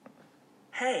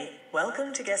Hey,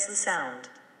 welcome to Guess the Sound.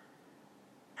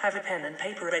 Have a pen and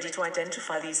paper ready to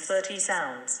identify these 30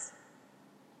 sounds.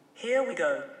 Here we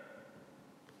go.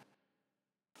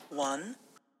 1.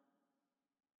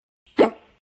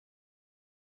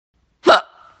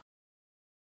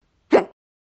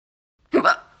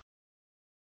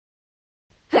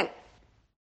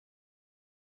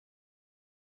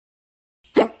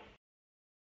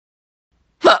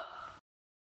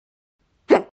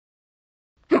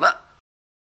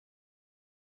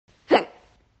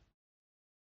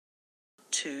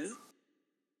 2.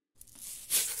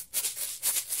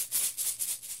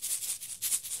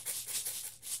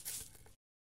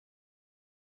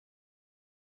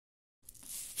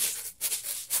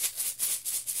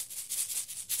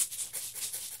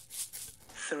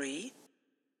 3.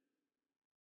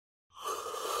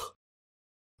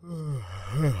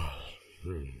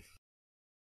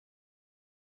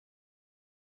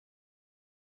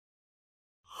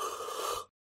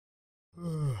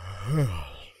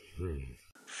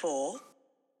 4.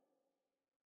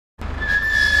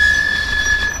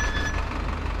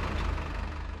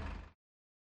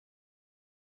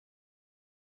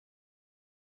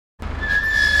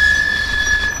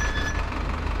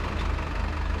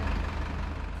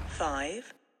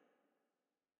 5.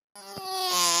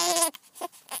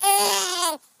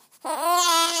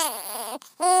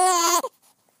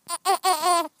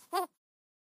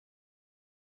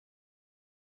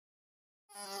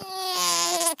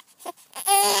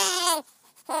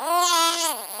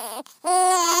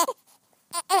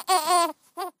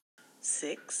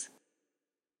 6.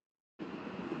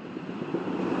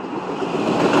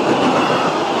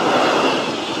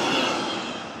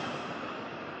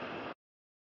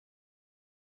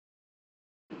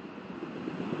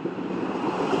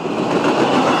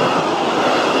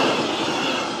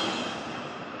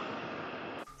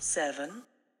 7.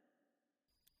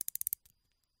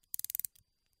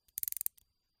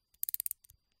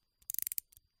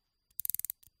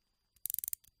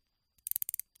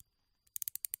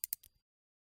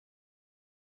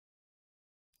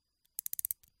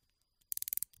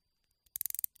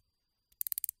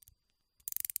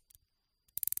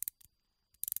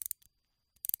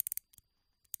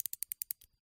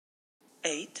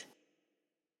 8.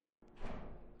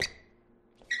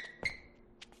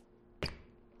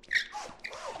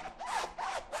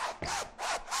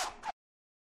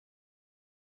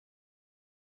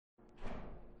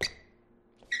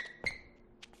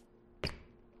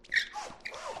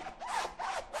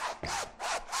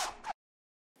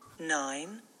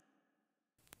 9.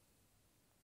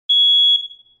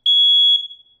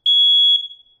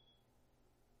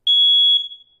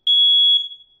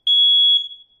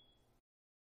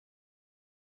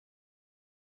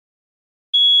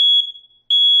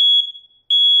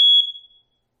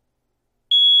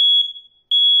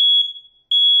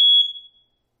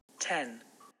 10.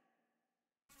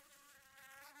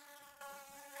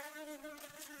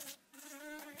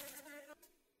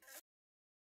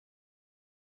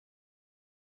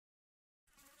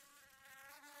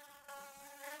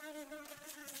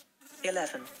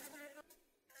 11.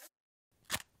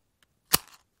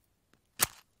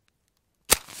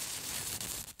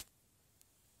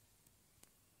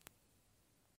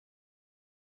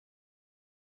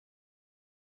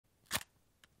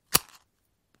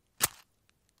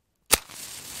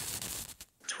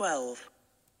 12.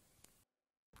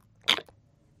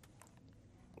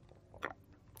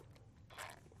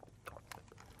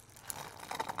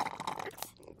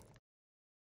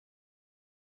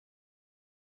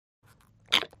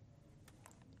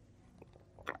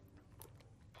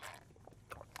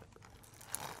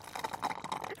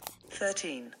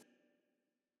 13.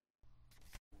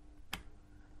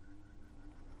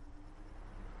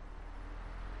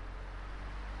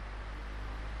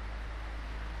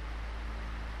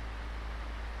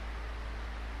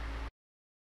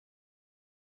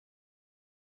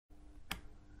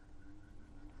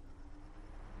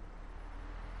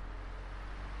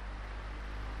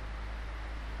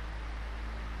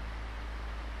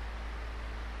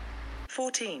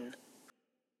 14.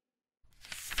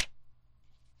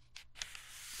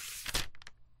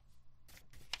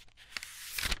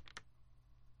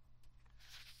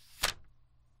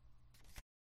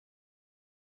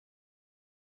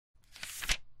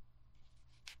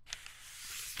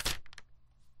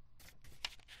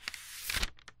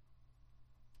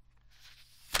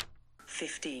 15.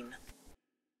 16.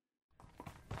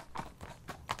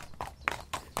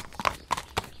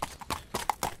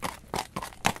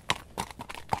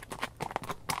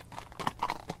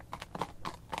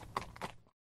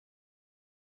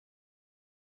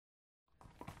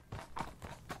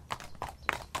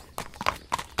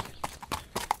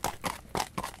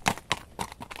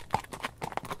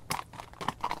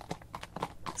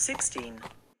 16.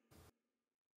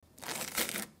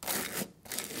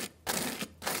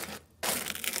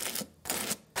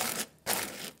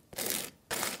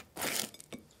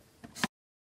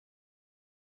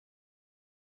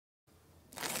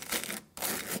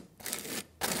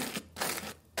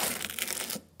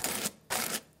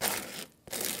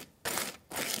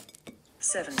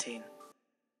 17.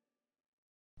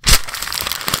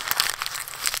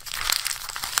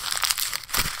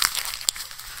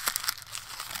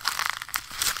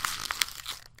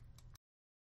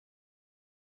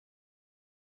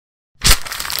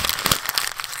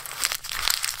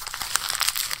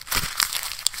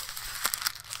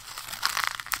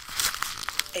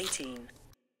 18.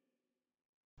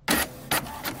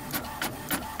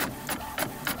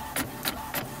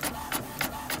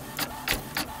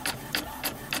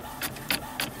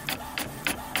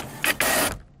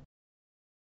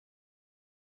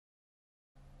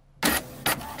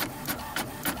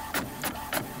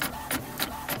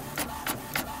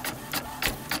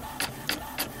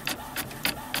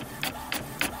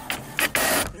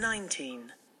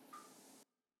 19.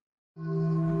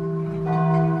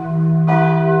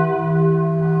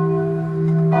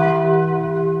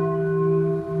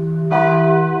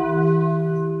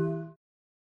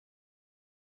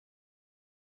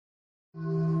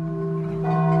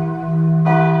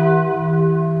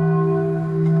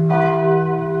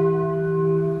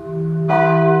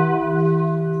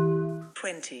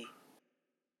 20.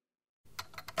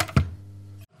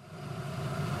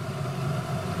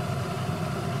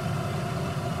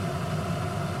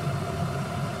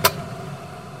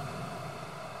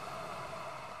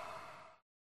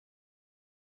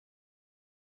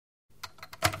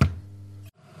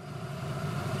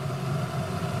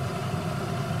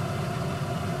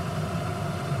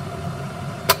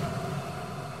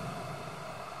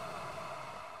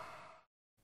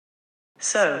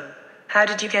 'So, how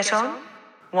did you get on?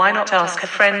 Why not ask a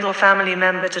friend or family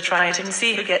member to try it and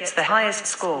see who gets the highest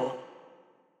score?'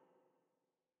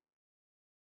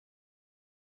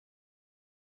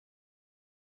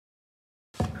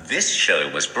 This show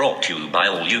was brought to you by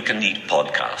All You Can Eat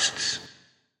Podcasts.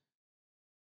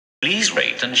 Please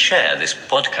rate and share this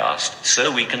podcast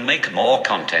so we can make more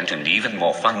content and even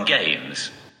more fun games.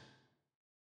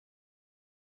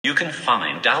 You can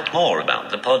find out more about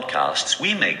the podcasts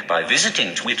we make by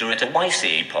visiting Twitter at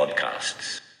YCA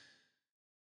Podcasts.